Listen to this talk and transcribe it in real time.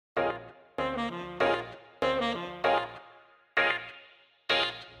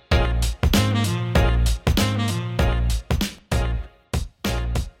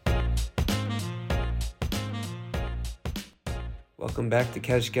Welcome back to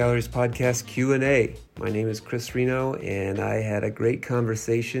Couch Gallery's podcast Q&A. My name is Chris Reno, and I had a great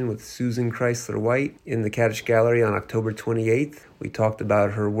conversation with Susan Chrysler White in the Couch Gallery on October 28th. We talked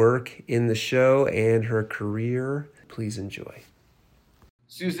about her work in the show and her career. Please enjoy.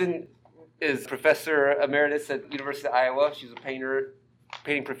 Susan is professor emeritus at University of Iowa. She's a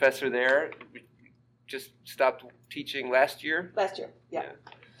painting professor there. We just stopped teaching last year. Last year, yeah.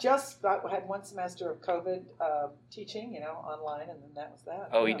 Just had one semester of COVID teaching, online, and then that was that.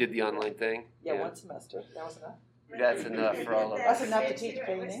 Oh, you did the online thing? Yeah, one semester. That was enough. That's enough for all of us. That's enough to teach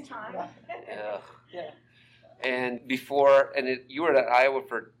painting. Yeah. And before, you were at Iowa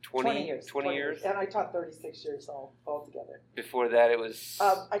for 20 years. 20 years? And I taught 36 years altogether. Before that, it was...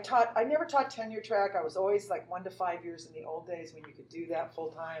 I never taught tenure track. I was always like 1 to 5 years in the old days when you could do that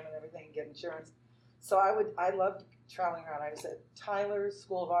full time and everything and get insurance. So I loved traveling around. I was at Tyler's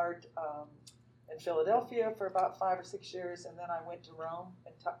School of Art in Philadelphia for about 5 or 6 years, and then I went to Rome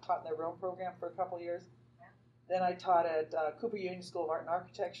and taught in their Rome program for a couple of years. Then I taught at Cooper Union School of Art and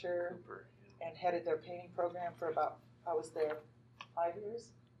Architecture and headed their painting program for I was there 5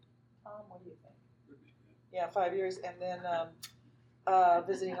 years. Tom, what do you think? Yeah, 5 years. And then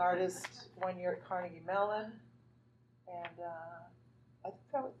visiting artist 1 year at Carnegie Mellon. And I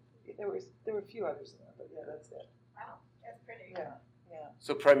think that was... There were a few others in there, but yeah, that's it. Wow, that's pretty. Yeah.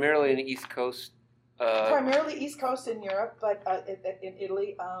 So primarily in the East Coast. Primarily East Coast in Europe, but in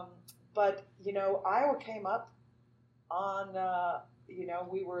Italy. But Iowa came up on.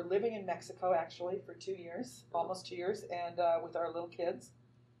 We were living in Mexico actually for 2 years, almost 2 years, and with our little kids.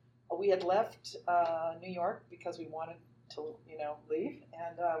 We had left New York because we wanted to, leave,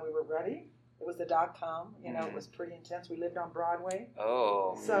 and we were ready. It was the .com, It was pretty intense. We lived on Broadway.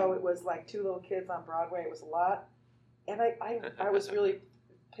 Oh. So it was like 2 little kids on Broadway. It was a lot. And I was really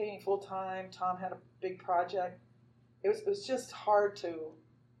painting full time. Tom had a big project. It was just hard to,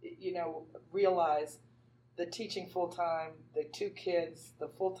 realize the teaching full time, the 2 kids, the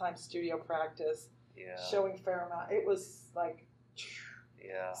full time studio practice, showing Fairmount. It was like,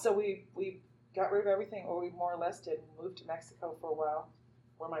 So we got rid of everything, or we more or less did, and moved to Mexico for a while,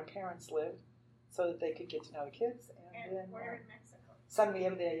 where my parents lived, so that they could get to know the kids. And then, where in Mexico? San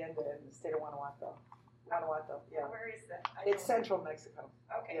Miguel de Allende in the state of Guanajuato. Yeah. Where is that? It's central Mexico.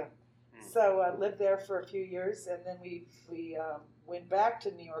 Okay. Yeah. So I lived there for a few years, and then we went back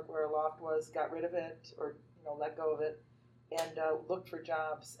to New York where our loft was, got rid of it, or let go of it, and looked for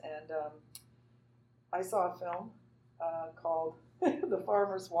jobs. And I saw a film called The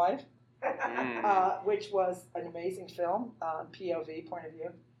Farmer's Wife, which was an amazing film, POV, point of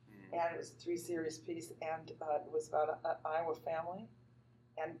view, and it was a 3-series piece, and it was about an Iowa family,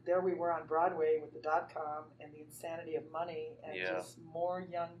 and there we were on Broadway with the .com and the insanity of money, and just more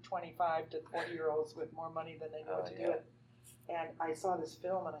young 25 to 40-year-olds with more money than they know what to do with. And I saw this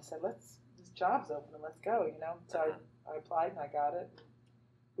film, and I said, this job's open, and let's go, So I applied, and I got it.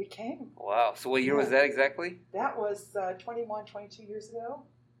 We came. Wow. So what year was that exactly? That was 21, 22 years ago.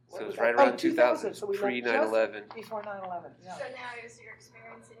 So it was right around 2000, so we pre 9/11. Before 9/11, yeah. So now is your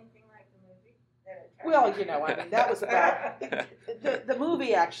experience anything like the movie? Well, that was about, the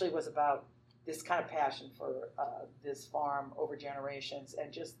movie actually was about this kind of passion for this farm over generations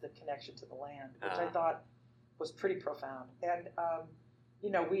and just the connection to the land, which I thought was pretty profound. And,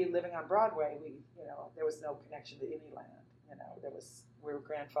 we living on Broadway, there was no connection to any land. We were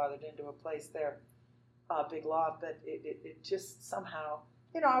grandfathered into a place there, big loft, but it just somehow...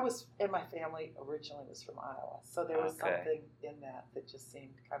 and my family originally was from Iowa, so there was something in that just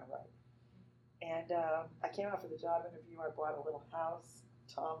seemed kind of right. And I came out for the job interview. I bought a little house.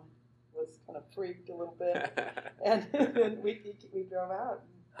 Tom was kind of freaked a little bit, and then we drove out.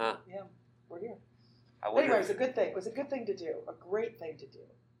 And, yeah, we're here. Anyway, it was a good thing. It was a good thing to do, a great thing to do,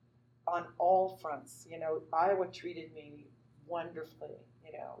 on all fronts. Iowa treated me wonderfully.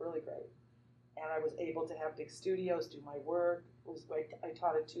 Really great. And I was able to have big studios, do my work. I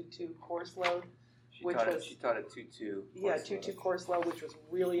taught a 2-2 course load. She taught a 2-2. Yeah, 2-2 course load, which was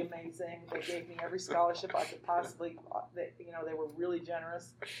really amazing. They gave me every scholarship I could possibly. They were really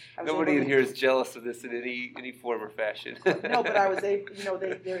generous. Nobody in here is jealous of this in any form or fashion. No, but I was able.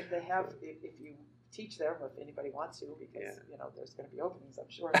 They have, if you teach there, if anybody wants to, because there's going to be openings, I'm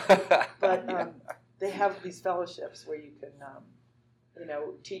sure. But they have these fellowships where you can.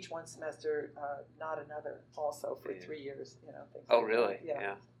 Teach one semester, not another, also for 3 years, things Oh, really? That.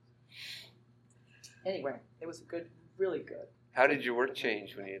 Yeah. Anyway, it was really good. How did your work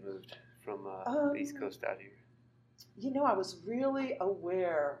change when you moved from the East Coast out here? I was really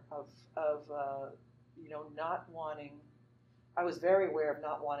aware of not wanting, I was very aware of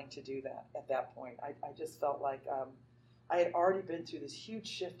not wanting to do that at that point. I just felt like I had already been through this huge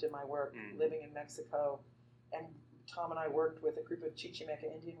shift in my work, living in Mexico, and Tom and I worked with a group of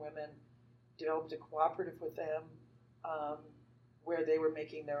Chichimeca Indian women, developed a cooperative with them, where they were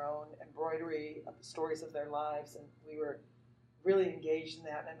making their own embroidery of the stories of their lives, and we were really engaged in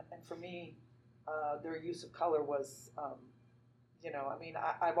that. And for me, their use of color was,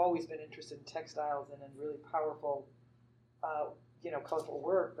 I've always been interested in textiles and in really powerful, colorful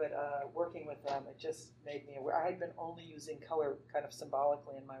work, but working with them, it just made me aware. I had been only using color kind of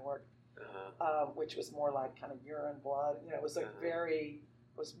symbolically in my work, which was more like kind of urine, blood. It was very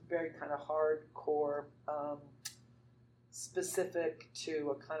kind of hardcore, specific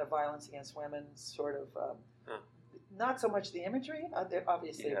to a kind of violence against women, sort of. Not so much the imagery,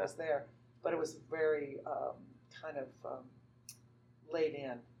 obviously it was there, but it was very kind of laid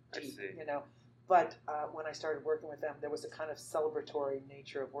in deep, But when I started working with them, there was a kind of celebratory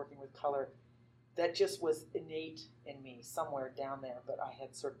nature of working with color that just was innate in me somewhere down there, but I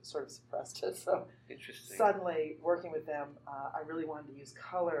had sort of suppressed it. So suddenly working with them, I really wanted to use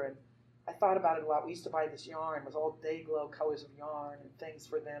color, and I thought about it a lot. We used to buy this yarn, it was all day glow colors of yarn and things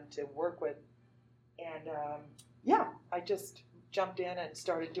for them to work with. And I just jumped in and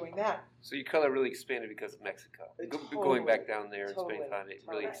started doing that. So your color really expanded because of Mexico. Going back down there and spending time, it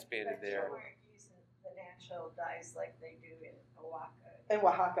really expanded there. They weren't using the natural dyes like they do in Oaxaca. In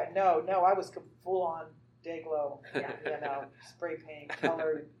Oaxaca, no, I was full on day glow, spray paint,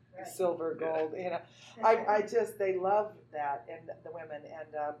 colored, silver, gold. I just, they love that, and the women,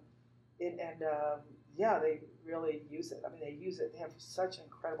 they really use it. I mean, they use it. They have such an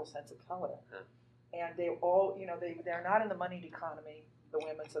incredible sense of color. And they all, they're not in the moneyed economy, the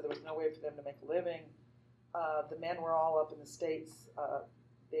women, so there was no way for them to make a living. The men were all up in the States.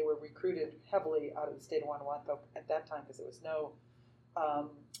 They were recruited heavily out of the state of Guanajuato at that time because there was no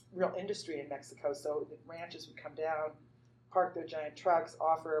real industry in Mexico. So the ranches would come down, park their giant trucks,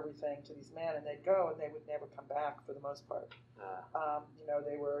 offer everything to these men, and they'd go, and they would never come back for the most part.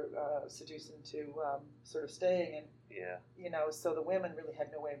 They were seduced into sort of staying, and so the women really had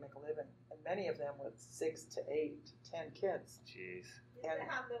no way to make a living, and many of them with 6 to 8 to 10 kids. Jeez.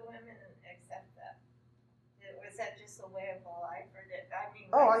 How the women accept that? Was that just a way of life,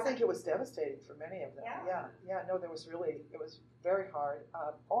 or I think it was devastating for many of them. No, it was very hard.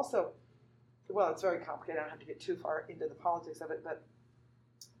 Also, well, it's very complicated. I don't have to get too far into the politics of it, but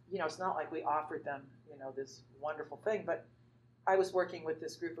it's not like we offered them, this wonderful thing. But I was working with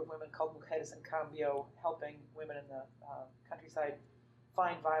this group of women called Mujeres en Cambio, helping women in the countryside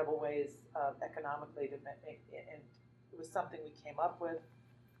find viable ways economically to make, and it was something we came up with.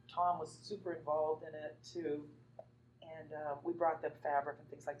 Tom was super involved in it too, and we brought them fabric and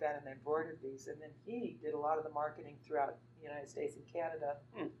things like that, and they embroidered these, and then he did a lot of the marketing throughout the United States and Canada.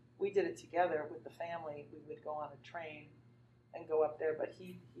 We did it together with the family. We would go on a train and go up there, but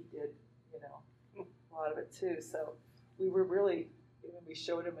he did, a lot of it too. So we were really, we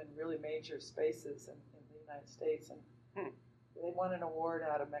showed him in really major spaces in the United States, and they won an award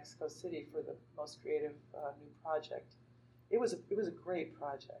out of Mexico City for the most creative new project. It was a great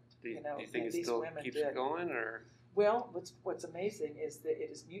project. Do you think it still keeps going, or? Well, what's amazing is that it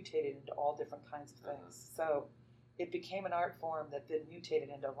has mutated into all different kinds of things. So it became an art form that then mutated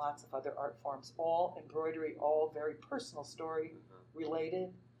into lots of other art forms, all embroidery, all very personal story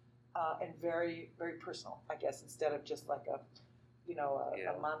related, and very, very personal, I guess, instead of just like a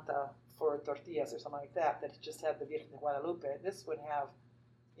manta for tortillas or something like that it just had the Virgen de Guadalupe. This would have,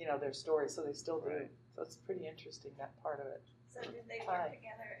 their story, so they still do. Right. So it's pretty interesting, that part of it. So did they work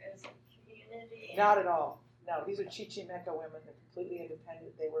together as a community? Not at all. No, these are Chichimeca women. They're completely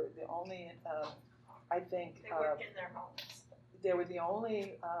independent. They were the only, I think... They worked in their homes. They were the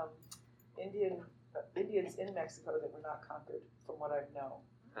only Indians in Mexico that were not conquered, from what I know,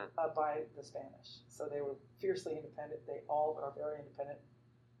 by the Spanish. So they were fiercely independent. They all are very independent.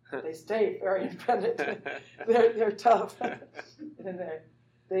 They stay very independent. They're tough. And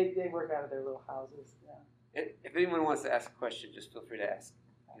they work out of their little houses. Yeah. If anyone wants to ask a question, just feel free to ask.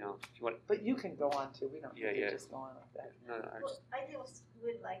 If you want. But you can go on too. We don't need to just go on like that. No, I just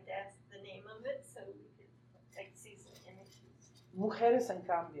would like to ask the name of it so we could see some images. Mujeres en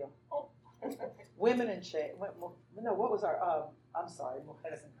Cambio. Oh. Women in Change. No, what was our? I'm sorry.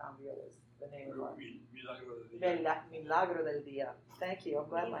 Mujeres en Cambio was the name of our. Milagro del Día. Thank you. I'm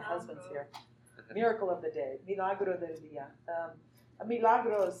glad my husband's here. Miracle of the Day. Milagro del Día. A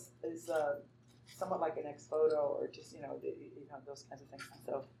milagro is somewhat like an ex voto, or just those kinds of things.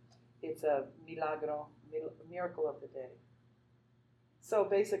 So it's a milagro, miracle of the day. So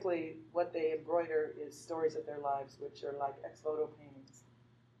basically, what they embroider is stories of their lives, which are like ex voto paintings,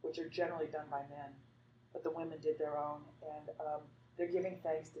 which are generally done by men, but the women did their own, and they're giving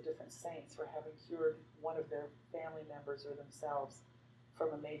thanks to different saints for having cured one of their family members or themselves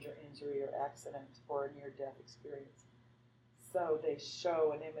from a major injury or accident or a near-death experience. So they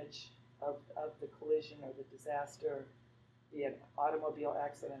show an image of the collision or the disaster, be it an automobile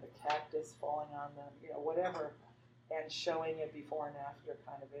accident, a cactus falling on them, whatever, and showing it before and after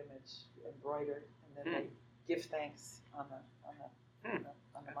kind of image embroidered, and then they give thanks on the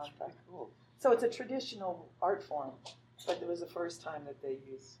month. Cool. So it's a traditional art form, but it was the first time that they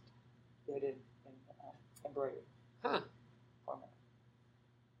used it in embroidered format.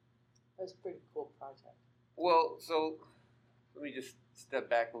 It was a pretty cool project. Well, so let me just step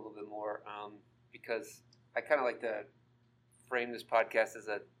back a little bit more, because I kind of like to frame this podcast as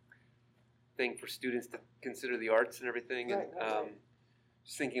a thing for students to consider the arts and everything. Right.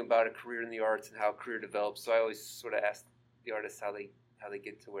 Just thinking about a career in the arts and how a career develops. So I always sort of ask the artists how they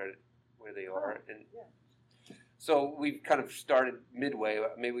get to where they are. And so we've kind of started midway.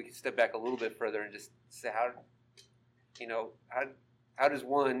 Maybe we can step back a little bit further and just say how does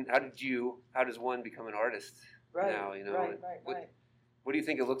one become an artist now? What do you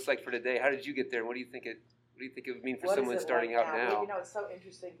think it looks like for today? How did you get there? And what do you think it would mean for someone starting out now? Well, it's so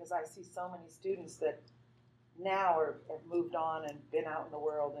interesting because I see so many students that now have moved on and been out in the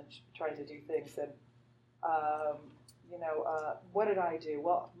world and trying to do things. And what did I do?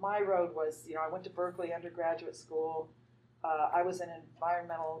 Well, my road was, I went to Berkeley undergraduate school. I was in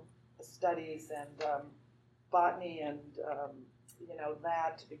environmental studies and botany and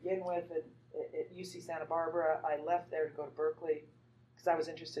that to begin with. At UC Santa Barbara, I left there to go to Berkeley because I was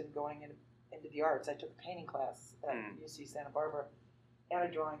interested in going into the arts. I took a painting class at UC Santa Barbara and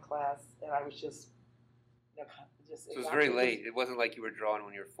a drawing class, and I was just, So it was very late. It wasn't like you were drawing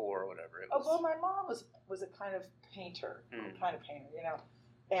when you were 4 or whatever. Well, my mom was a kind of painter,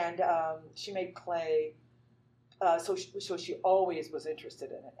 and she made clay. So she always was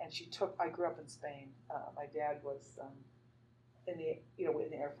interested in it, and I grew up in Spain. My dad was in the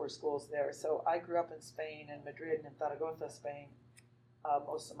Air Force schools there, so I grew up in Spain, in Madrid and in Zaragoza, Spain,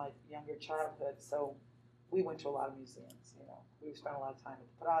 most of my younger childhood. So we went to a lot of museums. We spent a lot of time at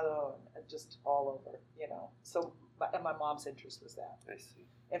the Prado and just all over. So my mom's interest was that. I see.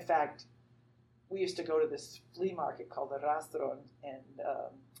 In fact, we used to go to this flea market called the Rastro in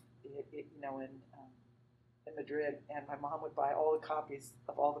Madrid, and my mom would buy all the copies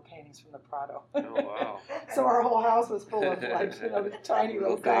of all the paintings from the Prado. Oh, wow. So our whole house was full of tiny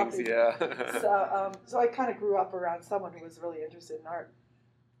little things, copies. Yeah. So I kind of grew up around someone who was really interested in art.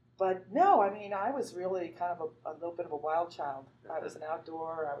 But no, I was really kind of a little bit of a wild child. I was an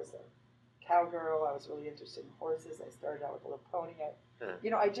outdoor, I was a cowgirl, I was really interested in horses. I started out with a little pony.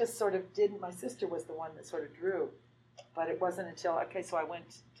 I just sort of didn't, my sister was the one that sort of drew. But it wasn't until, so I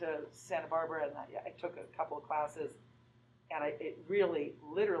went to Santa Barbara and I took a couple of classes, and it really,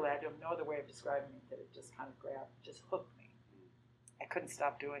 literally, I have no other way of describing it, that it just kind of just hooked me. I couldn't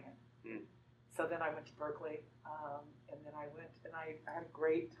stop doing it. So then I went to Berkeley, and then I went, and I had a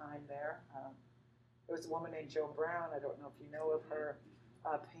great time there. There was a woman named Joan Brown, I don't know if you know of her,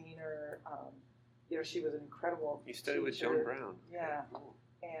 a painter. She was an incredible You studied with teacher. Joan Brown. Yeah. Cool.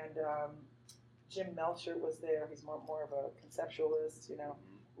 And Jim Melcher was there. He's more of a conceptualist,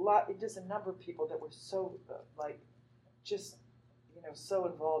 just a number of people that were so so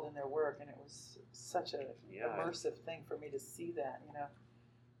involved in their work, and it was such a immersive thing for me to see that,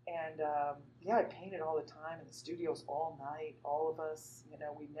 And I painted all the time in the studios all night. All of us, we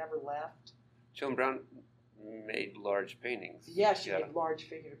never left. Joan Brown made large paintings. Yeah, she made large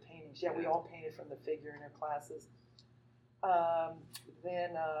figure paintings. Yeah, we all painted from the figure in her classes.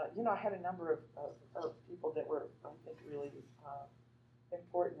 Then I had a number of people that were, I think, really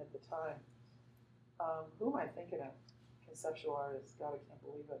important at the time. Who am I thinking of? Conceptual artists. God, I can't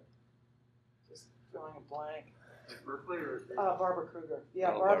believe it. Just drawing a blank. Berkeley or? Barbara Kruger.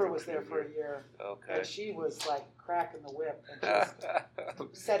 Yeah, Oh, Barbara was there for a year. Okay. And she was like cracking the whip and just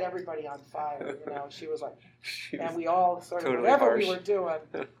set everybody on fire. She was like, and we all sort of, totally whatever harsh. we were doing,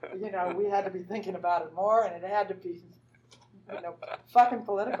 we had to be thinking about it more, and it had to be, fucking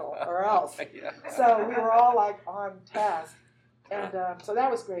political or else. Yeah. So we were all like on task, and so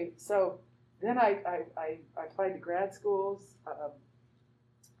that was great. So then I applied to grad schools.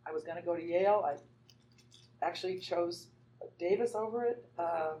 I was going to go to Yale. I actually chose Davis over it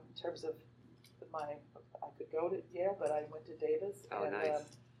in terms of I could go to Yale, but I went to Davis. Oh, and nice.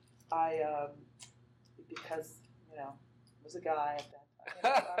 Because I was a guy at that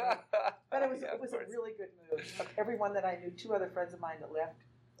time. But it was a really good move. Everyone that I knew, 2 other friends of mine that left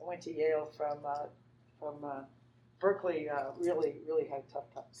and went to Yale from Berkeley really had tough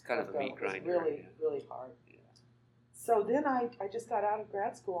times. It's kind of a meat grinder. Really hard. Yeah. So then I just got out of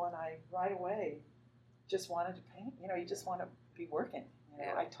grad school, and I right away just wanted to paint. You just want to be working.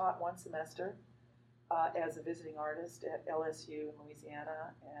 I taught one semester as a visiting artist at LSU in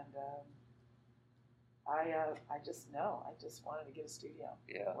Louisiana, and I just wanted to get a studio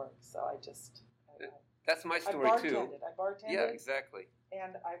and work. So that's my story too. I bartended. Yeah, exactly.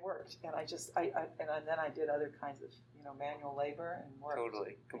 And I worked, and then I did other kinds of manual labor and work.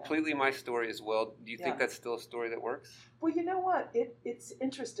 Totally, completely my story as well. Do you think that's still a story that works? Well, you know what? It's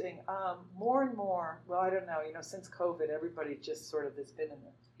interesting. More and more. Well, I don't know. Since COVID, everybody just sort of has been in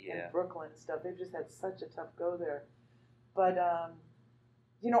Brooklyn and stuff. They've just had such a tough go there. But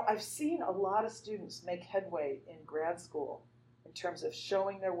I've seen a lot of students make headway in grad school in terms of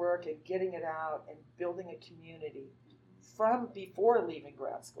showing their work and getting it out and building a community from before leaving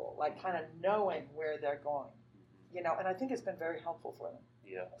grad school, like kind of knowing where they're going, and I think it's been very helpful for them.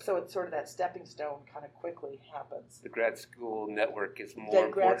 Yeah. So it's sort of that stepping stone kind of quickly happens. The grad school network is more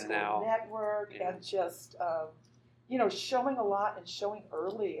important now. The grad school network and just, showing a lot and showing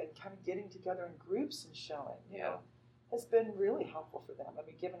early and kind of getting together in groups and showing, has been really helpful for them. I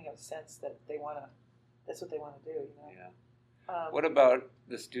mean, giving them a sense that that's what they want to do, Yeah. What about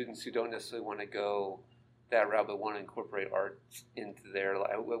the students who don't necessarily want to go that route but want to incorporate art into their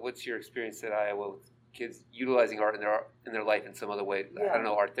life? What's your experience at Iowa with kids utilizing art in their life in some other way? I don't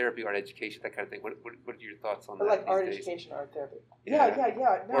know, art therapy, art education, that kind of thing. What are your thoughts on that? Like art education, art therapy. Yeah.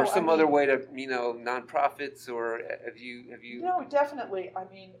 No, or some other way to, nonprofits, or have you? No, definitely. I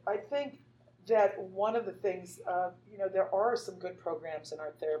mean, I think that one of the things, there are some good programs in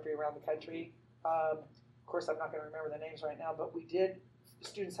art therapy around the country. Of course, I'm not going to remember the names right now, but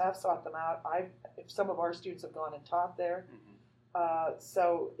students have sought them out. Some of our students have gone and taught there. That's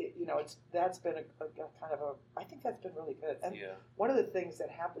been a kind of I think that's been really good. And one of the things that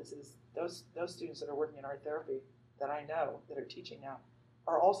happens is those students that are working in art therapy that I know that are teaching now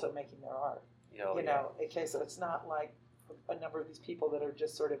are also making their art. Okay, so it's not like a number of these people that are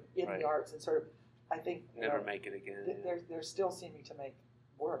just sort of in the arts and sort of, I think, never make it again. They're still seeming to make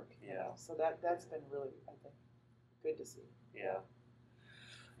work. So that's been really, I think, good to see. Yeah.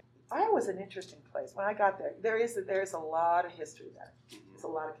 Iowa's an interesting place. When I got there, there is a lot of history there. There's a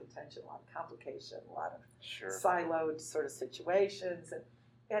lot of contention, a lot of complication, a lot of siloed sort of situations,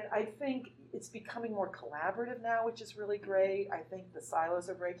 and I think it's becoming more collaborative now, which is really great. I think the silos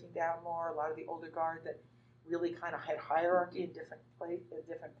are breaking down more. A lot of the older guard that really kind of had hierarchy in different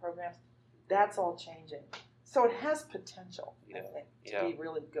programs, that's all changing. So it has potential, I think, to be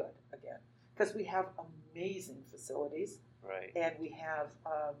really good again, because we have amazing facilities. Right. And we have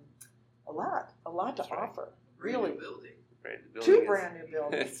a lot to offer. Really. Building. Right. Two brand new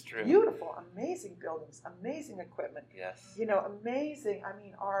buildings. It's true. Beautiful, amazing buildings, amazing equipment. Yes. Amazing. I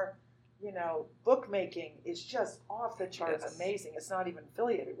mean, our, bookmaking is just off the charts amazing. It's not even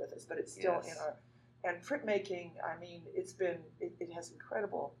affiliated with us, but it's still in our, and printmaking, I mean, it has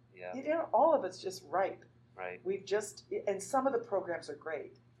incredible, all of it's just ripe. Right. We've just, and some of the programs are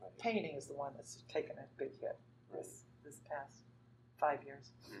great. Right. Painting is the one that's taken a big hit. This past 5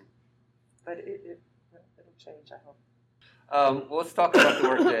 years. But it'll change, I hope. Well, let's talk about the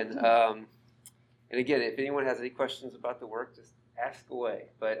work then. And again, if anyone has any questions about the work, just ask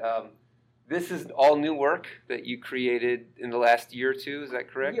away. But this is all new work that you created in the last year or two, is that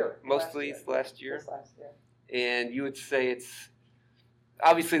correct? Mostly it's last year. This last year. And you would say it's,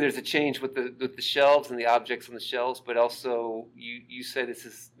 obviously there's a change with the shelves and the objects on the shelves, but also you say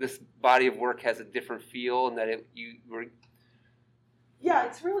this body of work has a different feel, and that you were. Yeah,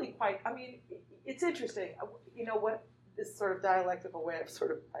 it's really quite. I mean, it's interesting. What this sort of dialectical way of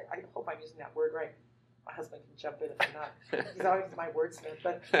sort of. I hope I'm using that word right. My husband can jump in if I'm not. He's always my wordsmith,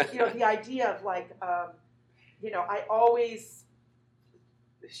 but the idea of like, I always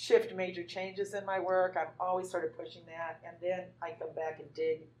shift major changes in my work. I'm always sort of pushing that, and then I come back and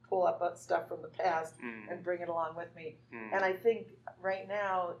pull up stuff from the past and bring it along with me. And I think right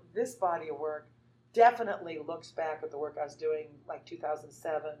now this body of work definitely looks back at the work I was doing like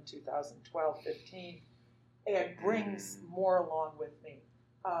 2007, 2012, 15, and brings more along with me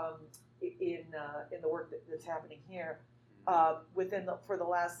in the work that's happening here. For the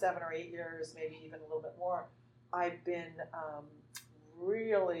last 7 or 8 years, maybe even a little bit more, I've been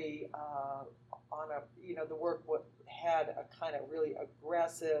really on the work had a kind of really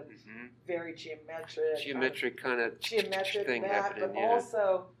aggressive, very geometric kind of thing that, happening. But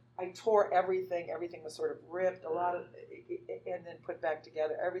also I tore everything. Everything was sort of ripped. A lot of, and then put back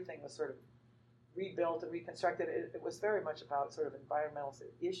together. Everything was sort of rebuilt and reconstructed. It was very much about sort of environmental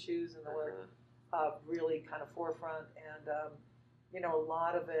issues in the work. really kind of forefront, and a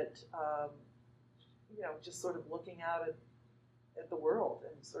lot of it, just sort of looking out at the world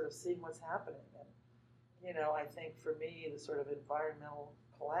and sort of seeing what's happening. And I think for me, the sort of environmental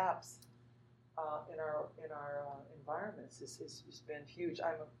collapse in our environments has been huge.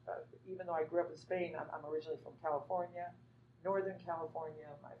 Even though I grew up in Spain, I'm originally from California, Northern California.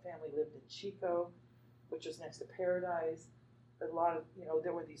 My family lived in Chico, which is next to Paradise. A lot of,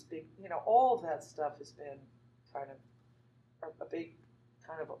 there were these big, all of that stuff has been kind of a big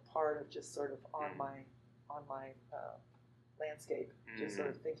kind of a part of just sort of on my landscape, just sort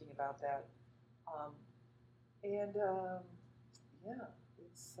of thinking about that.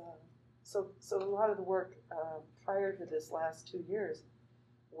 It's so a lot of the work prior to this last 2 years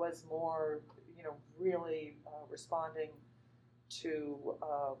was more, really responding to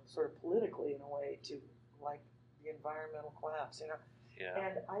sort of politically in a way to like the environmental collapse, Yeah.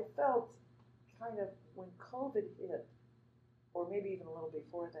 And I felt kind of when COVID hit, or maybe even a little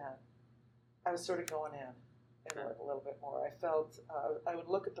before that, I was sort of going in a little bit more. I felt I would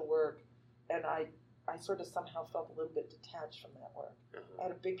look at the work, and I sort of somehow felt a little bit detached from that work. I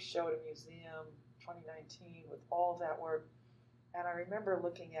had a big show at a museum, 2019, with all that work, and I remember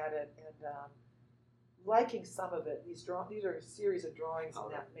looking at it and liking some of it. These are a series of drawings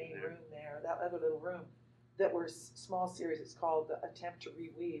in that main room there, that other little room, that were small series. It's called the Attempt to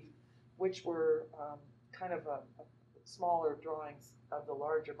Reweave, which were kind of a smaller drawings of the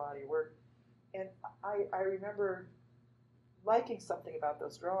larger body work. And I remember liking something about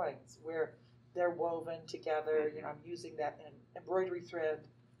those drawings where they're woven together. I'm using that embroidery thread,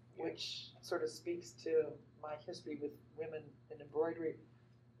 which sort of speaks to my history with women in embroidery.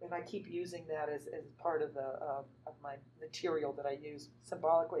 And I keep using that as part of of my material that I use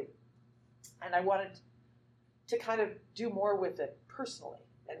symbolically. And I wanted to kind of do more with it personally,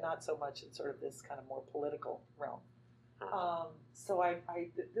 and not so much in sort of this kind of more political realm. So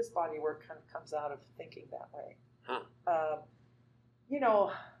this body work kind of comes out of thinking that way.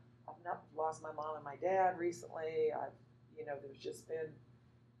 I've not lost my mom and my dad recently. There's just been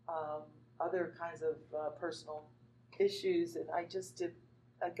other kinds of personal issues, and I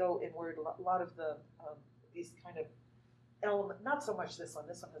go inward. A lot of these kind of element, not so much this one.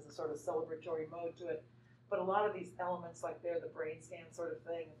 This one has a sort of celebratory mode to it, but a lot of these elements, like the brain scan sort of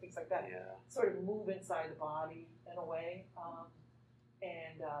thing, and things like that, sort of move inside the body in a way.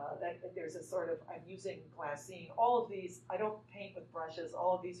 That there's a sort of, I'm using glassine. All of these, I don't paint with brushes.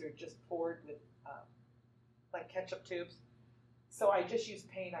 All of these are just poured with like ketchup tubes. So I just use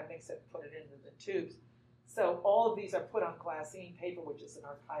paint. I mix it, put it into the tubes. So all of these are put on glassine paper, which is an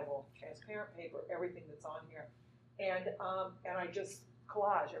archival transparent paper. Everything that's on here, and I just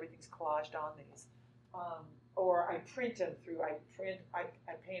collage. Everything's collaged on these, or I print them through. I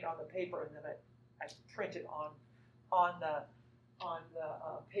paint on the paper, and then I print it on the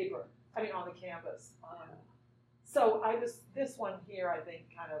paper. I mean, on the canvas. So this one here, I think,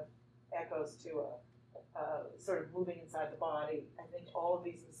 kind of echoes to a sort of moving inside the body. I think all of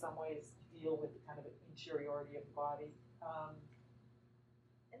these, in some ways, deal with the kind of interiority of the body.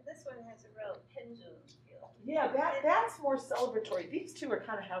 And this one has a real pendulum feel. Yeah, that's more celebratory. These two are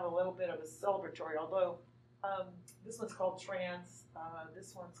kind of have a little bit of a celebratory, although this one's called Trance.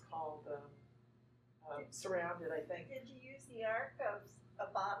 This one's called Surrounded, I think. Did you use the arc of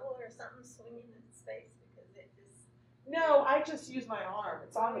a bottle or something swinging in space? Because it just... No, I just use my arm.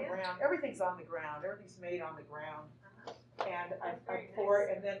 It's on the ground. Everything's on the ground. Everything's made on the ground. And I pour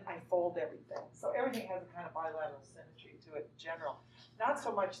it, and then I fold everything. So everything has a kind of bilateral symmetry to it in general. Not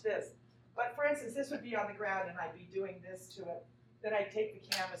so much this. But for instance, this would be on the ground, and I'd be doing this to it. Then I'd take the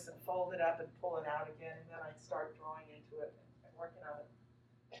canvas and fold it up and pull it out again, and then I'd start drawing into it and working on it.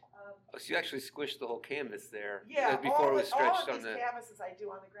 So you actually squished the whole canvas there. Yeah, before it was stretched all of these canvases I do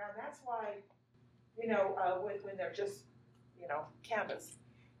on the ground. That's why, when they're just, canvas.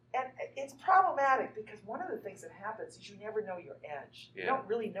 And it's problematic because one of the things that happens is you never know your edge. You don't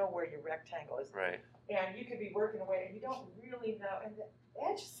really know where your rectangle is. Right. And you could be working away and you don't really know. And the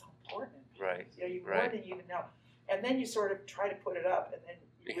edge is so important. Right. More than you even know. And then you sort of try to put it up, and then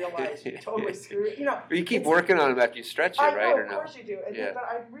you realize you totally screwed it. But you keep working on it after you stretch it, right? Of course you do. And then, but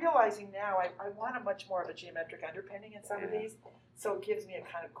I'm realizing now I want a much more of a geometric underpinning in some of these, so it gives me a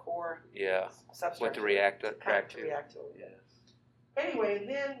kind of core substructure. What to react to. Yeah. Anyway, and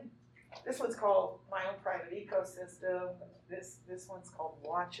then this one's called My Own Private Ecosystem. This one's called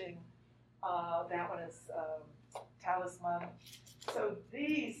Watching. That one is Talisman. So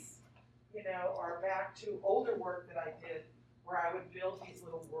these, are back to older work that I did where I would build these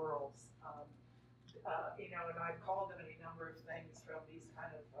little worlds. And I've called them any number of things, from these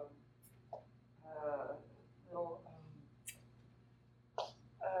kind of little,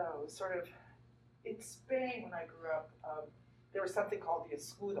 sort of, in Spain when I grew up, there was something called the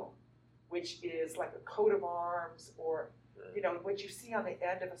escudo, which is like a coat of arms, or what you see on the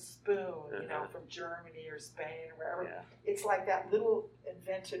end of a spoon, from Germany or Spain or wherever. Yeah. It's like that little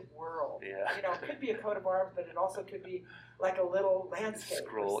invented world. Yeah. It could be a coat of arms, but it also could be like a little landscape.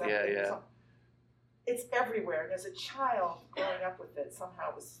 Scroll, or yeah, something. yeah. It's everywhere, and as a child growing up with it, somehow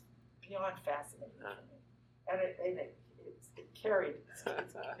it was beyond fascinating for me. And it's been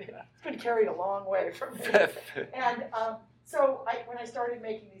carried a long way from me. And so when I started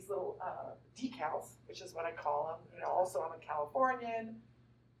making these little decals, which is what I call them, also I'm a Californian.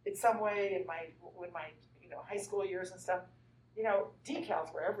 In some way, in my high school years and stuff,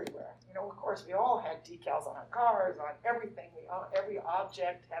 decals were everywhere. Of course, we all had decals on our cars, on everything. Every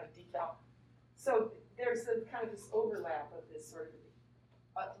object had a decal. So there's kind of this overlap of this sort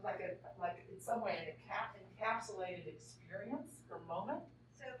of like in some way an encapsulated experience or moment,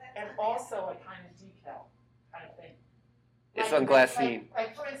 So that's and what also a kind of decal kind of thing. It's on glassine.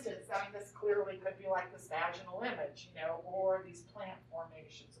 Like for instance, this clearly could be like this vaginal image, or these plant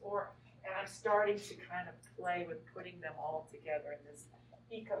formations, and I'm starting to kind of play with putting them all together in this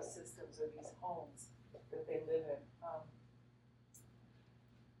ecosystems or these homes that they live in.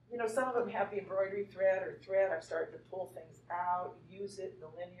 Some of them have the embroidery thread or thread. I've started to pull things out, use it in the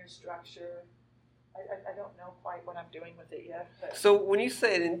linear structure. I don't know quite what I'm doing with it yet. But. So when you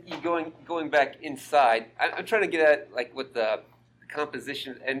say it, you going back inside, I'm trying to get at like what the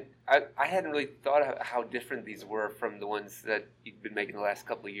composition, and I hadn't really thought of how different these were from the ones that you've been making the last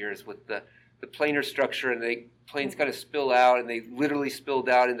couple of years with the planar structure, and the planes kind of spill out, and they literally spilled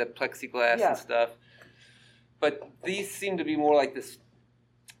out into plexiglass and stuff. But these seem to be more like this,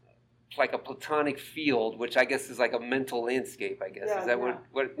 like a platonic field, which I guess is like a mental landscape, I guess. Yeah, is that yeah.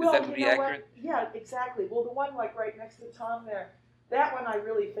 what Well, that would be accurate? What? Yeah, exactly. Well, the one like right next to Tom there, that one I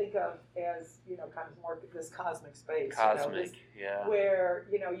really think of as, kind of more this cosmic space. Cosmic, yeah. Where,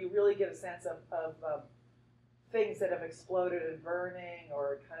 you really get a sense of things that have exploded and burning,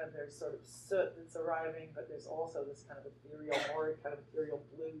 or kind of there's sort of soot that's arriving, but there's also this kind of ethereal, more kind of ethereal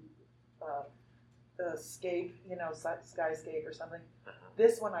blue scape, skyscape or something.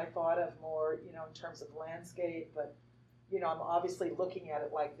 This one I thought of more, in terms of landscape, but, I'm obviously looking at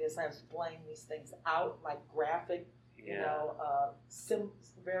it like this. I was playing these things out, like graphic,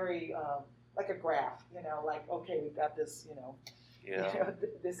 very, like a graph, like, okay, we've got this,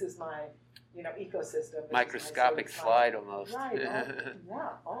 this is my, ecosystem. Microscopic slide almost. Right,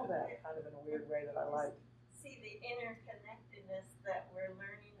 all that kind of in a weird way that I like. See the interconnectedness that we're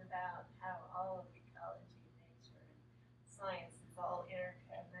learning about, how all of ecology, nature, and science is all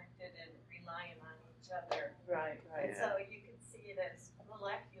interconnected and relying on each other. Right. And so you can see it as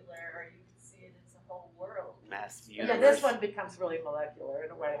molecular, or you can see it as a whole world. Mass Yeah, universe. this one becomes really molecular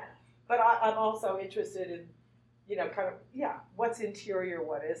in a way. But I'm also interested in, what's interior,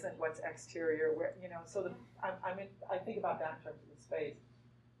 what isn't, what's exterior, where, so I think about that in terms of the space.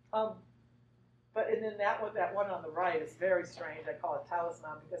 But and then that one on the right is very strange. I call it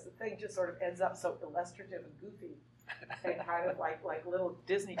talisman because the thing just sort of ends up so illustrative and goofy, and kind of like little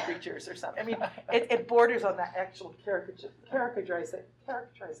Disney creatures or something. I mean, it borders on that actual characterization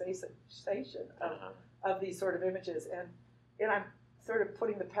of these sort of images, and I'm sort of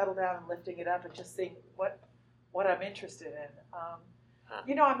putting the pedal down and lifting it up and just seeing what I'm interested in.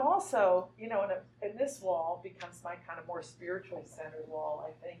 I'm also, and this wall becomes my kind of more spiritually centered wall,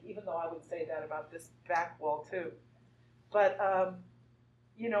 I think, even though I would say that about this back wall too. But, I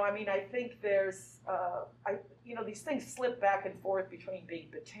think there's, these things slip back and forth between being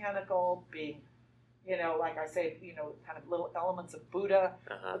botanical, being, like I say, kind of little elements of Buddha.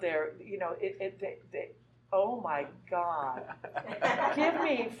 They're, oh my God. Give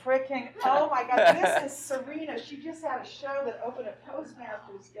me freaking, oh my God. This is Serena. She just had a show that opened at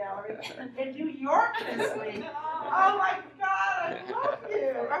Postmasters Gallery in New York this week. Oh my God, I love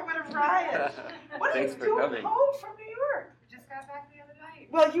you. I'm going to riot. What are you doing home from New York? Just got back the other night.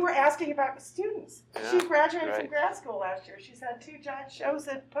 Well, you were asking about the students. Yeah, She graduated from right. grad school last year. She's had 2 giant shows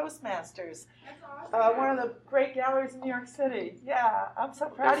at Postmasters. That's awesome. One of the great galleries in New York City. Yeah, I'm so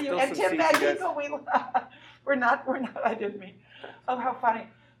proud of you. There's And still Tim some seats you Van we're not, I didn't mean. Oh, how funny.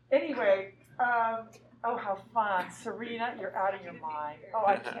 Anyway, oh, how fun. Serena, you're out of your mind. Oh,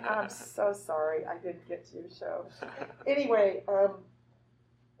 I'm so sorry I didn't get to your show. Anyway,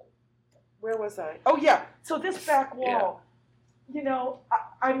 where was I? Oh, yeah. So this back wall,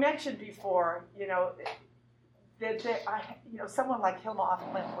 I mentioned before, that someone like Hilma af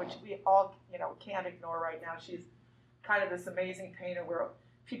Klint, which we all, can't ignore right now. She's kind of this amazing painter where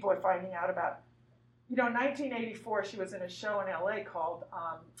people are finding out about in 1984, she was in a show in LA called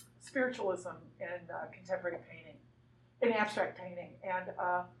Spiritualism in Contemporary Painting, in Abstract Painting. And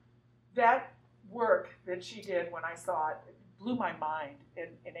that work that she did when I saw it blew my mind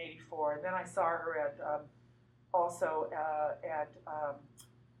in 84. And then I saw her at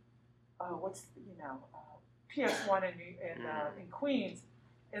PS1 in Queens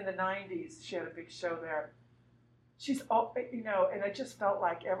in the 90s. She had a big show there. She's all, and I just felt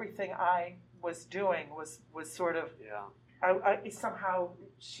like everything I was doing was sort of, somehow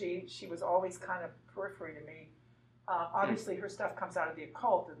she was always kind of periphery to me. Obviously, her stuff comes out of the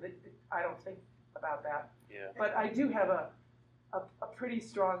occult, and I don't think about that. Yeah. But I do have a pretty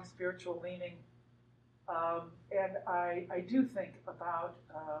strong spiritual leaning, and I do think about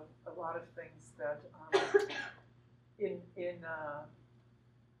a lot of things that in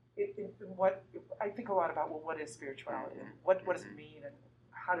what I think a lot about. Well, what is spirituality? And what does it mean? And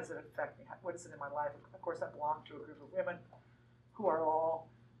how does it affect me? What is it in my life? Of course, I belong to a group of women who are all,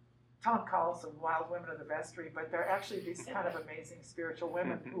 Tom calls them wild women of the vestry, but they're actually these kind of amazing spiritual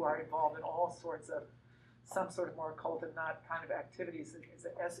women who are involved in all sorts of some sort of more occult and not kind of activities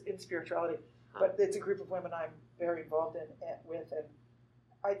in spirituality. But it's a group of women I'm very involved with, and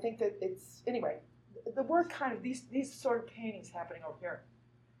I think that it's, anyway, the work kind of, these sort of paintings happening over here,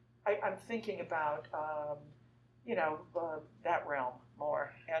 I'm thinking about, that realm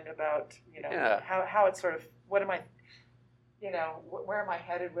more, and about, how it's sort of, what am I, where am I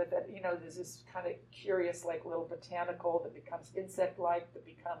headed with it? There's this kind of curious, like, little botanical that becomes insect-like, that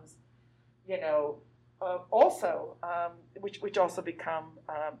becomes, also, which also become,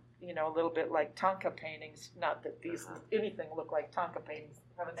 a little bit like Tonka paintings. Not that these anything look like Tonka paintings,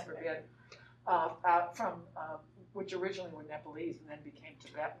 heavens forbid, from which originally were Nepalese and then became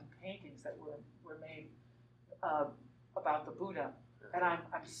Tibetan paintings that were made about the Buddha. And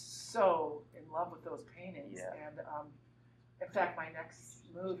I'm so in love with those paintings. Yeah. And in fact, my next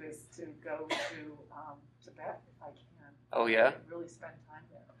move is to go to Tibet if I can. Oh yeah. And really spend time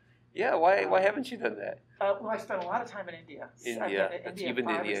there. Yeah. Why haven't you done that? Well, I spent a lot of time in India. You've been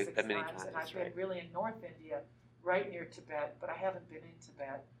to India that many times, and I've been really in North India, right near Tibet, but I haven't been in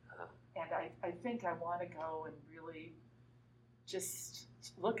Tibet. And I think I want to go and really just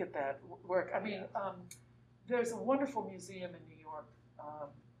look at that work. I mean, there's a wonderful museum in New York,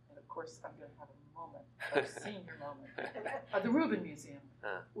 and of course I'm going to have a moment, a senior moment. The Rubin Museum,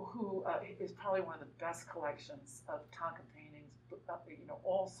 who is probably one of the best collections of Tonka paintings,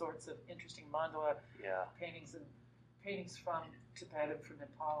 all sorts of interesting mandala paintings and paintings from Tibet and from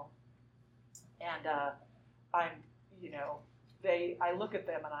Nepal. And I look at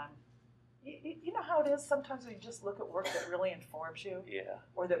them and I'm, you know how it is sometimes when you just look at work that really informs you,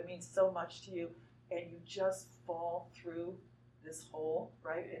 or that means so much to you, and you just fall through this hole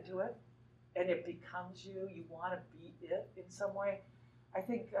right into it, and it becomes you. You want to be it in some way. I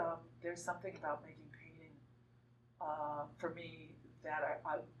think there's something about making painting for me that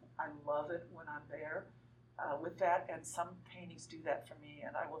I love it when I'm there with that, and some paintings do that for me,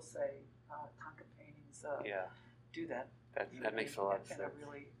 and I will say Tonka paintings do that. That makes a lot of sense. In a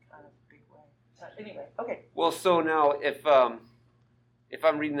really kind of big way. Anyway, okay. Well, so now if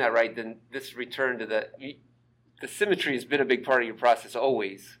I'm reading that right, then this return to the symmetry has been a big part of your process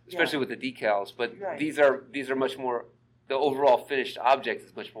always, especially with the decals. But these are much more. The overall finished object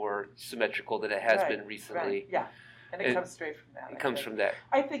is much more symmetrical than it has been recently. Right. Yeah, and it comes straight from that. It comes from that.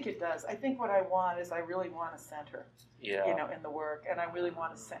 I think it does. I think what I want is I really want a center. In the work, and I really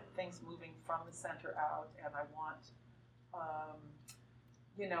want to send things moving from the center out, and I want.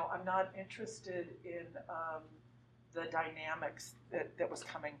 I'm not interested in the dynamics that was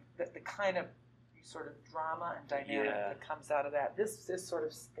coming, the kind of sort of drama and dynamic that comes out of that. This sort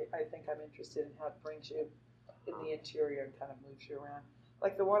of, I think I'm interested in how it brings you in the interior and kind of moves you around.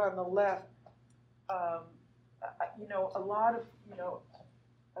 Like the one on the left, a lot of,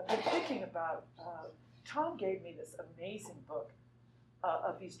 I've been thinking about, Tom gave me this amazing book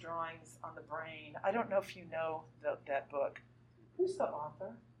of these drawings on the brain. I don't know if you know that book. Who's the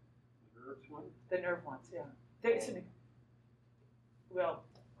author? The Nerve Ones, yeah.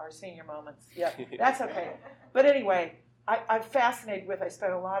 Our senior moments. Yeah, that's okay. But anyway, I'm fascinated with it. I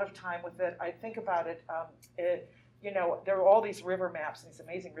spent a lot of time with it. I think about it. There are all these river maps, these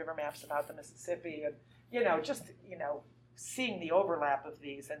amazing river maps about the Mississippi, and seeing the overlap of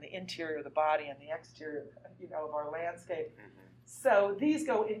these and the interior of the body and the exterior, of our landscape. Mm-hmm. So these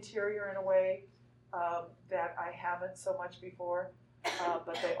go interior in a way that I haven't so much before,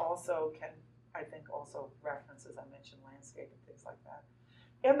 but they also can, I think, also reference, as I mentioned, landscape and things like that.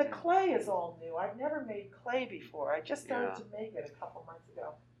 And the clay is all new. I've never made clay before. I just started to make it a couple months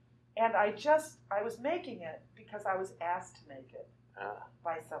ago. And I was making it because I was asked to make it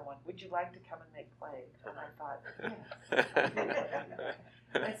by someone. Would you like to come and make clay? And I thought, yes.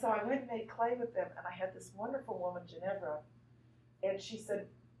 And so I went and made clay with them, and I had this wonderful woman, Ginevra, and she said,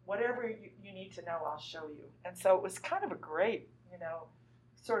 whatever you need to know, I'll show you. And so it was kind of a great,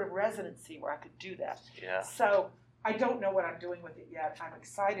 sort of residency where I could do that. Yeah. So I don't know what I'm doing with it yet. I'm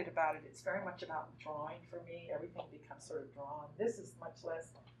excited about it. It's very much about drawing for me. Everything becomes sort of drawn. This is much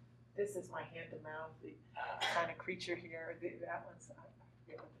less. This is my hand to mouth, the kind of creature here. That one's, I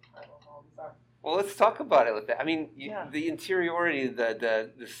forget what the title of all these are. Well, let's talk about it with that. I mean, Yeah. the interiority,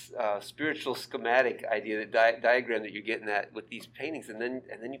 this spiritual schematic idea, the diagram that you're getting at with these paintings, and then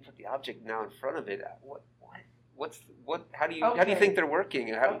you put the object now in front of it. How do you think they're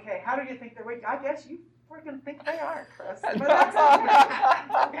working? How do you think they're working? I guess you freaking think they are, Chris.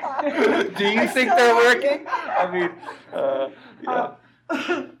 Do you think they're working? I mean,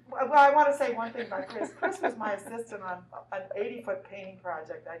 well, I want to say one thing about Chris. Chris was my assistant on an 80-foot painting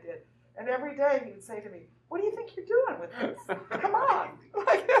project I did. And every day he would say to me, what do you think you're doing with this? Come on.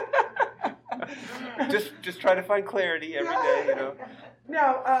 just try to find clarity every day,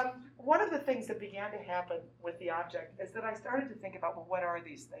 No, one of the things that began to happen with the object is that I started to think about, well, what are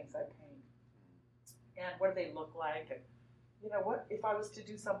these things I paint? And what do they look like? And, what if I was to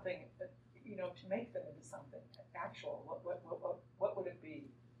do something, to make them into something actual, what would it be?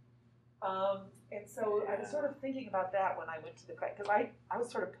 And so I was sort of thinking about that when I went to the clay, because I was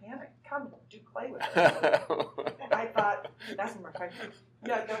sort of panicked. Come do clay with it. I thought, that's my question.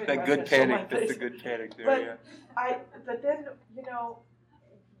 Yeah, that good panic. That's a good panic there, But then,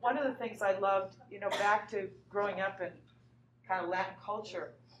 one of the things I loved, back to growing up in kind of Latin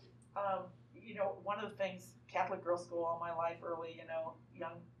culture, one of the things, Catholic girls' school all my life, early,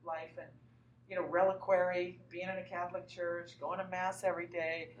 young life, and, reliquary, being in a Catholic church, going to Mass every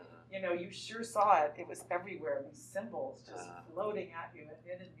day. You sure saw it. It was everywhere. These symbols just floating at you,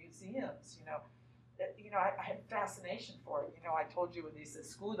 and in museums. I had fascination for it. I told you with these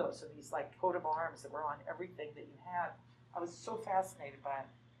escudos, or these like coat of arms that were on everything that you had. I was so fascinated by it.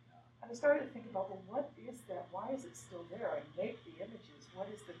 And I started to think about, well, what is that? Why is it still there? I make the images. What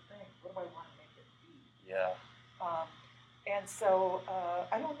is the thing? What do I want to make it be? Yeah. And so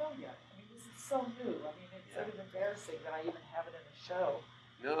I don't know yet. I mean, this is so new. I mean, it's sort of embarrassing that I even have it in a show.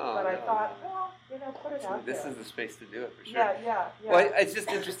 But I thought, well, put it out there. This is the space to do it, for sure. Yeah. Well, it's just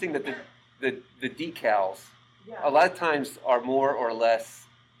interesting that the decals, a lot of times, are more or less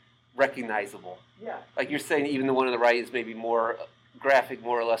recognizable. Yeah. Like you're saying, even the one on the right is maybe more graphic,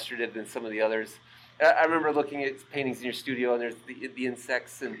 more illustrative than some of the others. I remember looking at paintings in your studio, and there's the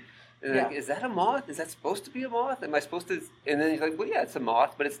insects, and like, is that a moth? Is that supposed to be a moth? Am I supposed to? And then you're like, well, yeah, it's a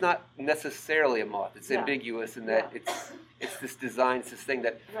moth, but it's not necessarily a moth. It's ambiguous in that it's this design, it's this thing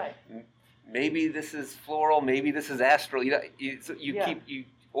that maybe this is floral, maybe this is astral. You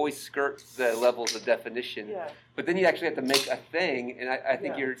always skirt the levels of definition. Yeah. But then you actually have to make a thing, and I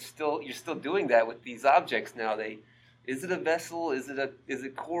think you're still doing that with these objects now. Is it a vessel? Is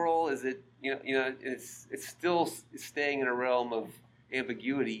it coral? Is it it's still staying in a realm of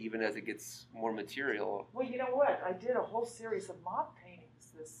ambiguity even as it gets more material. Well, you know what? I did a whole series of moth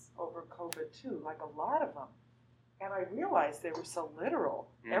paintings over COVID too, like a lot of them. And I realized they were so literal.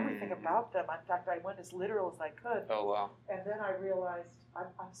 Everything about them. In fact, I went as literal as I could. Oh, wow. And then I realized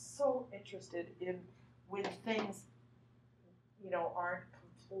I'm so interested in when things, aren't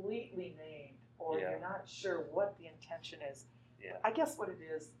completely named or you're not sure what the intention is. Yeah. I guess what it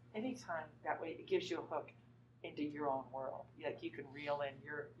is, anytime that way, it gives you a hook into your own world. Like you can reel in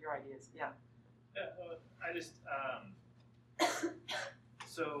your ideas. Yeah. I just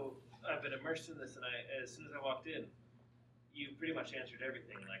so I've been immersed in this, and as soon as I walked in, you pretty much answered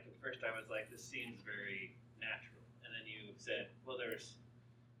everything. Like at first, I was like, "This seems very natural," and then you said, "Well, there's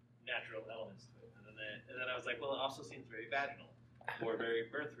natural elements to it," and then I was like, "Well, it also seems very vaginal or very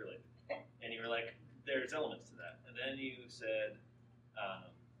birth related," and you were like, "There's elements to that," and then you said,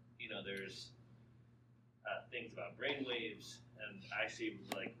 "There's things about brain waves," and I see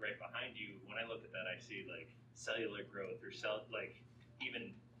like right behind you. When I look at that, I see like cellular growth or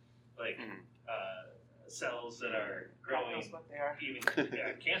even cells that are growing even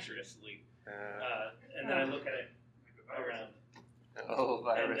cancerously. And then I look at it around. Oh,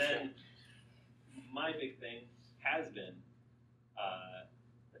 virus. And then my big thing has been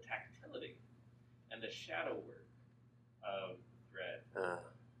the tactility and the shadow work of thread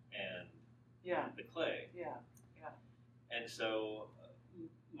and the clay. Yeah. And so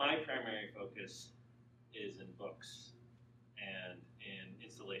my primary focus is in books and in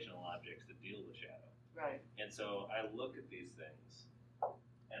installational objects that deal with shadow. Right. And so I look at these things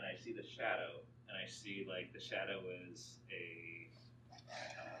and I see the shadow, and I see like the shadow is a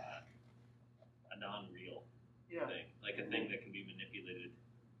non-real thing, like a thing that can be manipulated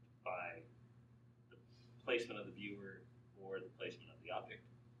by the placement of the viewer or the placement of the object.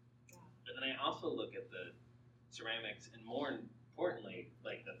 But then I also look at the ceramics, and more importantly,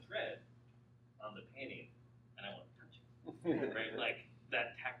 like the thread on the painting, and I want to touch it. Right? Like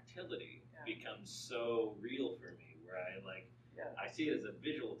that tactility becomes so real for me, where I see it as a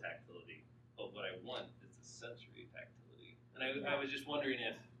visual tactility, but what I want is a sensory tactility. And I was just wondering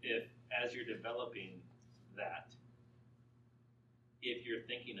if as you're developing that, if you're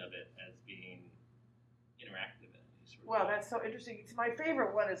thinking of it as being interactive in any sort of Well, way. that's so interesting. It's my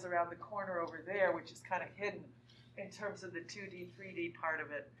favorite one is around the corner over there, which is kind of hidden in terms of the 2D, 3D part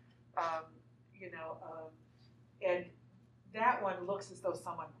of it. And that one looks as though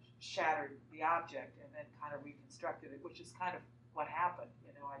someone shattered the object and then kind of reconstructed it, which is kind of what happened.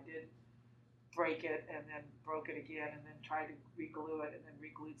 I did break it and then broke it again and then tried to reglue it and then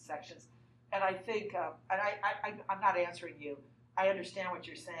reglued sections. And I think, I'm not answering you. I understand what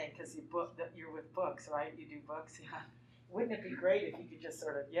you're saying because you're with books, right? You do books, yeah. Wouldn't it be great if you could just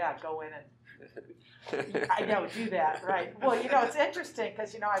sort of, go in and, I know, do that, right? Well, it's interesting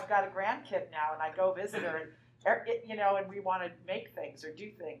because, I've got a grandkid now and I go visit her and we want to make things or do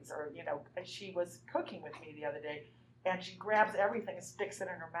things or, and she was cooking with me the other day and she grabs everything and sticks it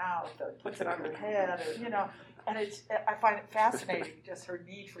in her mouth or puts it on her head or, and I find it fascinating, just her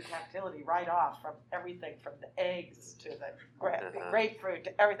need for tactility right off from everything from the eggs to the grapefruit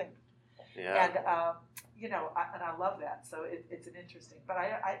to everything. Yeah. And, and I love that. So it's an interesting, but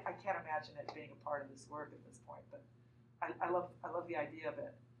I can't imagine it being a part of this work at this point, but I love the idea of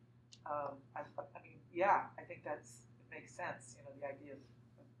it. I think it makes sense, the idea of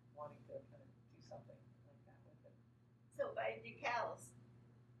wanting to kind of do something like that with it. So by decals,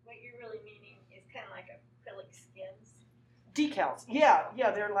 what you're really meaning is kind of like acrylic skins. Decals,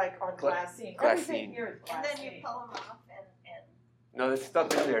 yeah, they're like on glassine. Everything here is And glassine. then you pull them off and No, there's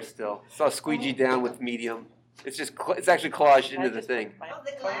stuff in there still. It's all squeegee down with medium. It's just it's actually collaged into the thing. oh,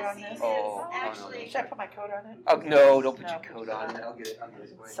 the glassine is Oh, actually, Should I put my coat on it? Oh no! Don't put No. your coat on. I'll get it.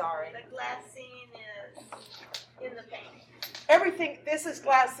 Sorry. the glassine is in the paint. Everything. This is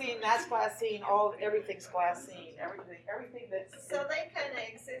glassine. That's glassine. Everything's glassine. Everything that's. So they kind of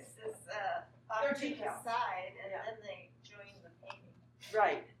exist as off to the decals. side, and Yeah. then they join the painting.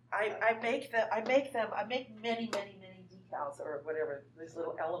 Right. I make many decals or whatever. These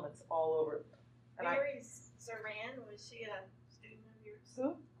little elements all over. And Mary Zoran, was she a student of yours?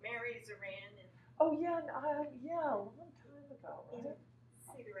 Who? Mary Zoran in Oh yeah, a long time ago, right?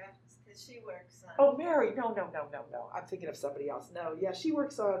 Cedar Rapids, because she works on. Oh, Mary. No. I'm thinking of somebody else. No, yeah, she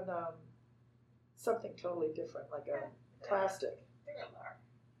works on something totally different, like a plastic. Duralar.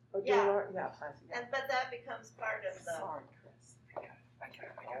 Oh, Yeah. Plastic. Yeah. But that becomes part of the. Sorry, Chris. I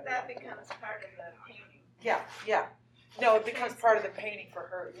got it. That becomes part of the painting. Yeah. No, it becomes part of the painting for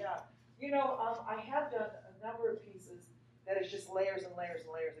her. Yeah. I have done a number of pieces that is just layers and layers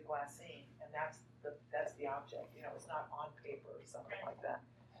and layers of glassine, and that's the object. It's not on paper or something like that.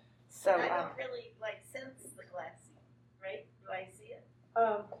 So I don't really sense the glassine, right? Do I see it?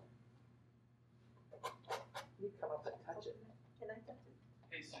 You come up and touch it. Can I touch it?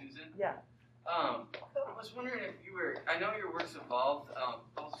 Hey Susan. Yeah. I was wondering if you were. I know your work's evolved. I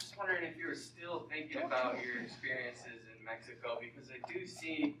was just wondering if you were still thinking about your experiences in Mexico, because I do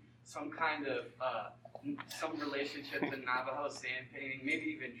see some kind of some relationship to Navajo sand painting, maybe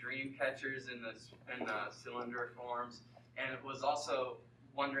even dream catchers in the cylinder forms, and it was also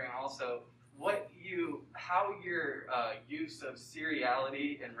wondering how your use of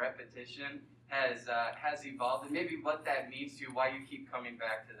seriality and repetition has evolved, and maybe what that means to you, why you keep coming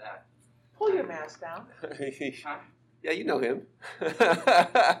back to that. Pull your mask down. Huh? Yeah, you know him. I didn't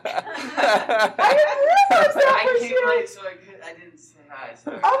realize that I was came you. late, so I didn't say hi.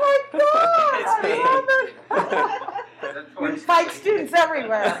 Sorry. Oh my God! It's me. I love it. We fight students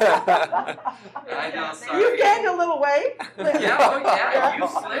everywhere. I know, sorry. You've gained a little weight. Yeah, you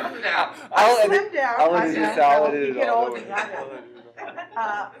slimmed now. I slimmed down. I'll edit this out. You get old.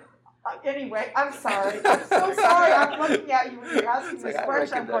 Anyway, I'm sorry. I'm so sorry. I'm looking at you when you're asking It's this like, I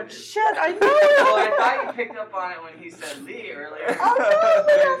question. I'm going, recognize shit, I know. Well, I thought you picked up on it when he said Lee earlier. Oh,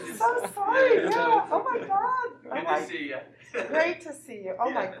 no, I'm so sorry. Yeah. Yeah. Oh, my God. Good Oh, to see you. Great to see you.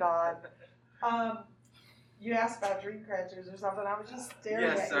 Oh, my Yeah. God. You asked about dream catchers or something. I was just staring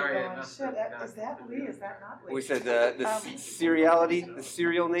Yeah, at sorry, you going, no, shit, yeah. is that Lee? Is that not Lee? We said the seriality, the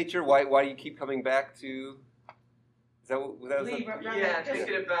serial nature. Why do you keep coming back to? Is that what that was? Lee, the- right, Yeah, just-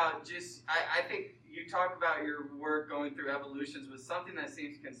 thinking about just, I think you talk about your work going through evolutions, but something that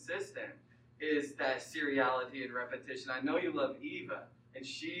seems consistent is that seriality and repetition. I know you love Eva, and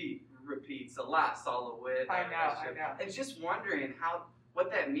she repeats a lot, solid wit. I know. I was just wondering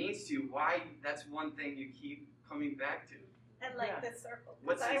what that means to you, why that's one thing you keep coming back to. And like the circle.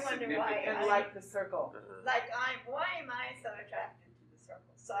 What's I its wonder why. And like the circle. Why am I so attracted to the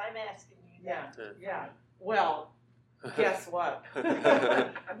circle? So I'm asking you that. Yeah. Well, guess what?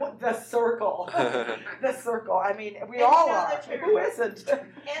 The circle. The circle. I mean, we And all so are. the term- Who isn't?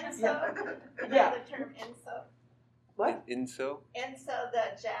 Enso, Yeah. the term enso. What? Inso? Enso,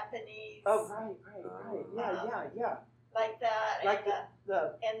 the Japanese. Oh, right. Yeah. Like that. Like and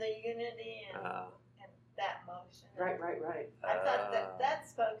the and the unity and that motion. right. I thought that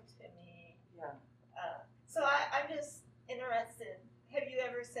spoke to me. Yeah. So I'm just interested. Have you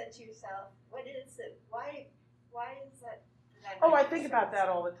ever said to yourself, what is it? Why is that? Oh, I think about that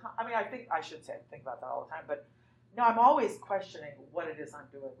all the time. I mean, I should say think about that all the time, but no, I'm always questioning what it is I'm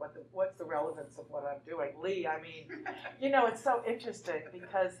doing, what's the relevance of what I'm doing. Lee, I mean, it's so interesting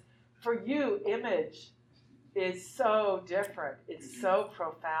because for you, image is so different. It's so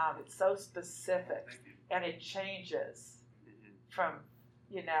profound. It's so specific, and it changes from,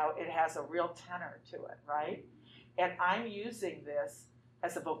 it has a real tenor to it, right? And I'm using this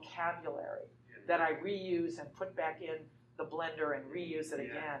as a vocabulary that I reuse and put back in the blender and reuse it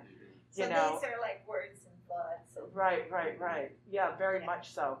again. So these are like words and thoughts. Right. Yeah, very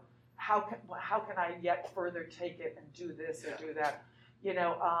much so. How can I yet further take it and do this or do that?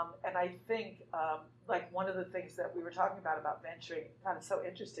 And I think like one of the things that we were talking about venturing, God, it's so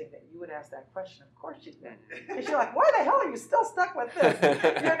interesting that you would ask that question. Of course you did. Because you're like, why the hell are you still stuck with this?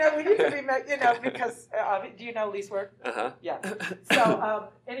 We need to be, because, do you know Lee's work? Uh-huh. Yeah. So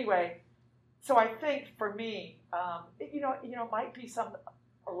anyway, so I think for me, it might be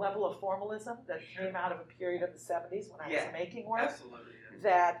a level of formalism that came out of a period of the 70s when I was making work. Absolutely.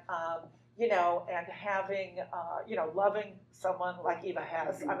 That, and having, loving someone like Eva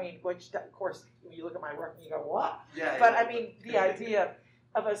has, I mean, which, of course, when you look at my work and you go, what? Yeah. But, I mean, the idea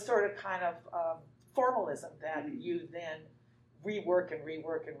of a sort of kind of formalism that you then rework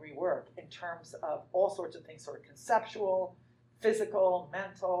in terms of all sorts of things, sort of conceptual, physical,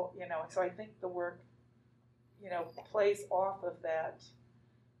 mental, and so I think the work, plays off of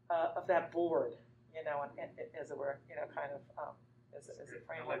that board, and as it were, kind of as a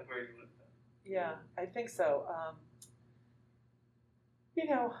framework. I like where you went. Yeah, I think so.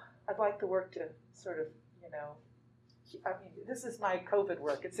 I'd like the work to sort of, I mean, this is my COVID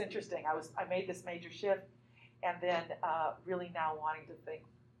work. It's interesting. I made this major shift, and then really now wanting to think,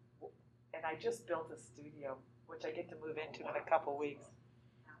 and I just built a studio, which I get to move into in a couple weeks,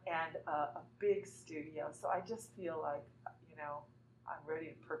 and a big studio. So I just feel like, I'm ready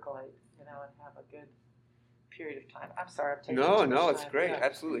to percolate, and have a good period of time. I'm sorry, I'm taking too much it's time. great. Yeah.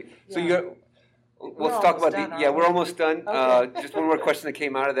 Absolutely. Yeah. So let's talk about done, we're almost done. Okay. Just one more question that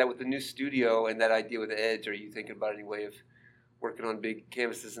came out of that with the new studio and that idea with Edge. Are you thinking about any way of working on big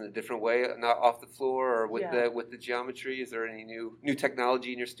canvases in a different way, not off the floor or with the geometry? Is there any new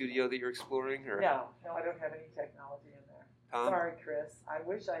technology in your studio that you're exploring? Or? No, I don't have any technology in there. Tom? Sorry, Chris. I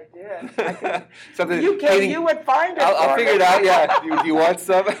wish I did. Something You would find it. I'll for figure me. it out. Yeah. Do you want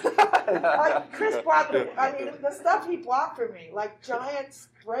some? Chris brought the stuff he brought for me, like giant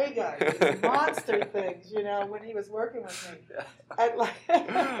spray guns, monster things, when he was working with me.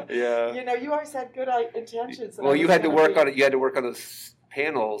 Yeah. You always had good intentions. Well, you had to work on it. You had to work on those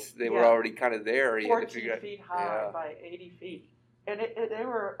panels. They were already kind of there. You had to 14 figure out, feet high by 80 feet, and they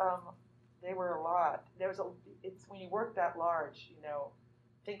were a lot. It's when you work that large,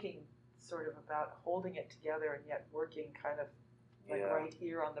 thinking sort of about holding it together and yet working kind of like right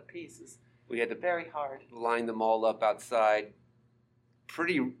here on the pieces. We had to very hard. Line them all up outside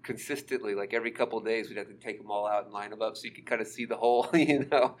pretty consistently. Like every couple of days, we'd have to take them all out and line them up so you could kind of see the whole,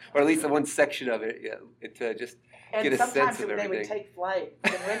 or at least the one section of it. Yeah, just and get a sense sometimes of they everything. would take flight.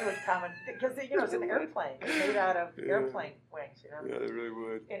 The wind would come, because it's an airplane. It's made out of airplane wings. Yeah, they really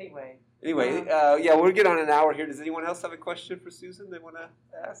would. Anyway, we're getting on an hour here. Does anyone else have a question for Susan they want to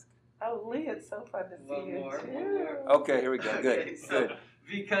ask? Oh, Lee, it's so fun to see you too. Okay, here we go. Good. Okay, so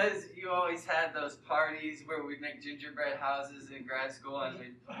because you always had those parties where we'd make gingerbread houses in grad school and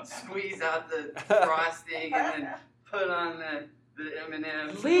we'd squeeze out the frosting and then put on the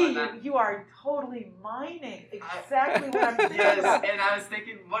M&Ms. Lee, you are totally mining exactly what I'm thinking. Yes, and I was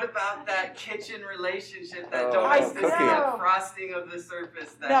thinking, what about that kitchen relationship, that know. frosting of the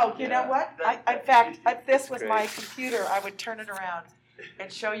surface? No, you know what? In fact, if this was my computer, I would turn it around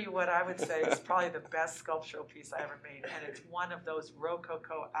and show you what I would say is probably the best sculptural piece I ever made. And it's one of those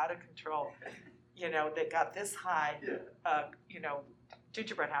rococo, out of control, that got this high,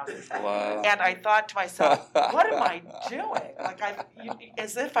 gingerbread houses. Wow. And I thought to myself, what am I doing? Like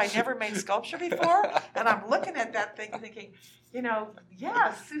as if I never made sculpture before. And I'm looking at that thing thinking,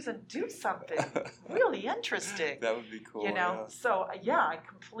 yeah, Susan, do something really interesting. That would be cool. So I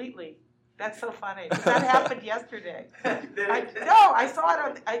completely. That's so funny. That happened yesterday. I saw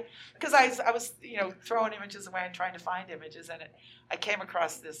it because I was throwing images away and trying to find images, and I came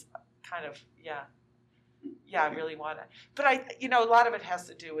across this kind of I really want to. But a lot of it has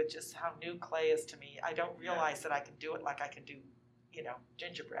to do with just how new clay is to me. I don't realize that I can do it like I can do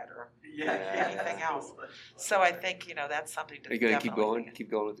gingerbread or anything else. So I think that's something to. Are you gonna keep going?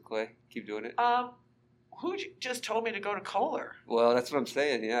 Keep going with the clay. Keep doing it. Who just told me to go to Kohler? Well, that's what I'm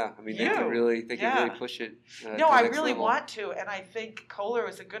saying. Yeah, I mean, they can really push it. No, I really want to, and I think Kohler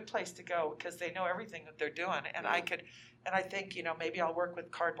is a good place to go because they know everything that they're doing, and I think maybe I'll work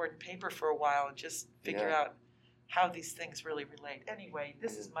with cardboard and paper for a while and just figure out how these things really relate. Anyway,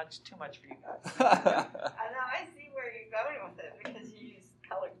 this is too much for you guys. I know, I see where you're going with it because you use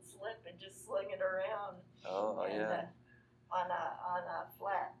colored slip and just sling it around. Oh, yeah. On a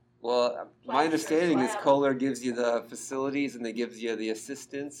flat. Well, my understanding is Kohler gives you the facilities and they gives you the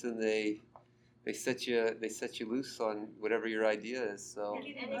assistance and they set you loose on whatever your idea is. So. And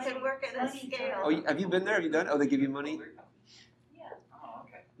you can work at a scale. Oh, have you been there? Have you done? Oh, they give you money. Yeah. Oh,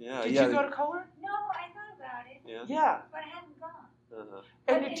 okay. Yeah. Did you go to Kohler? No, I thought about it, Yeah. Yeah. but I haven't gone. Uh-huh.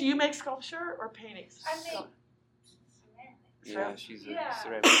 And do you make sculpture or paintings? I make Yeah, she's a Yeah.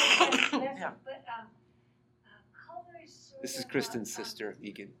 ceramic. Yeah. But colors. Sort This is of, Kristen's sister,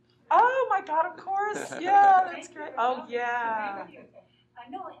 Egan. Oh, my bottom course. Yeah, that's great. Oh, yeah.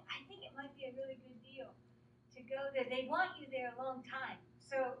 No, I think it might be a really good deal to go there. They want you there a long time.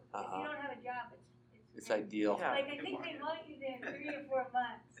 So if you don't have a job, It's ideal. Yeah. Like I think they want you there 3 or 4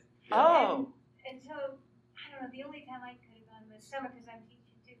 months. Oh. And so, I don't know, the only time I could have gone was summer because I'm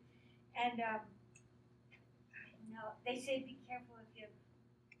teaching too. And they say be careful if you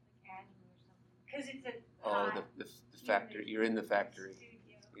have asthma or something. Because it's a hot, the factory. You're in the factory.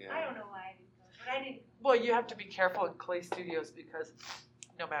 studio. Yeah. I don't know why I didn't go, but I didn't. Well, you have to be careful in clay studios because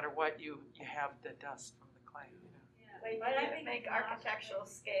no matter what, you have the dust from the clay. They But I think make it's awesome. architectural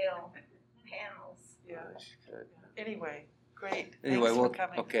scale panels. Yeah. Good. Anyway, great. Anyway, Thanks well, for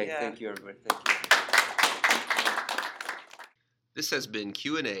coming. okay. Yeah. Thank you, everybody. Thank you. This has been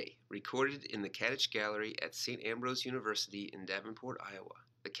Q&A, recorded in the Kadich Gallery at St. Ambrose University in Davenport, Iowa.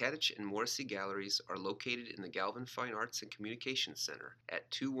 The Kadich and Morrissey Galleries are located in the Galvin Fine Arts and Communications Center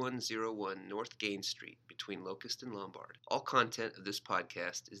at 2101 North Gain Street between Locust and Lombard. All content of this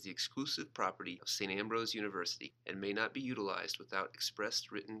podcast is the exclusive property of St. Ambrose University and may not be utilized without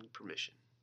express written permission.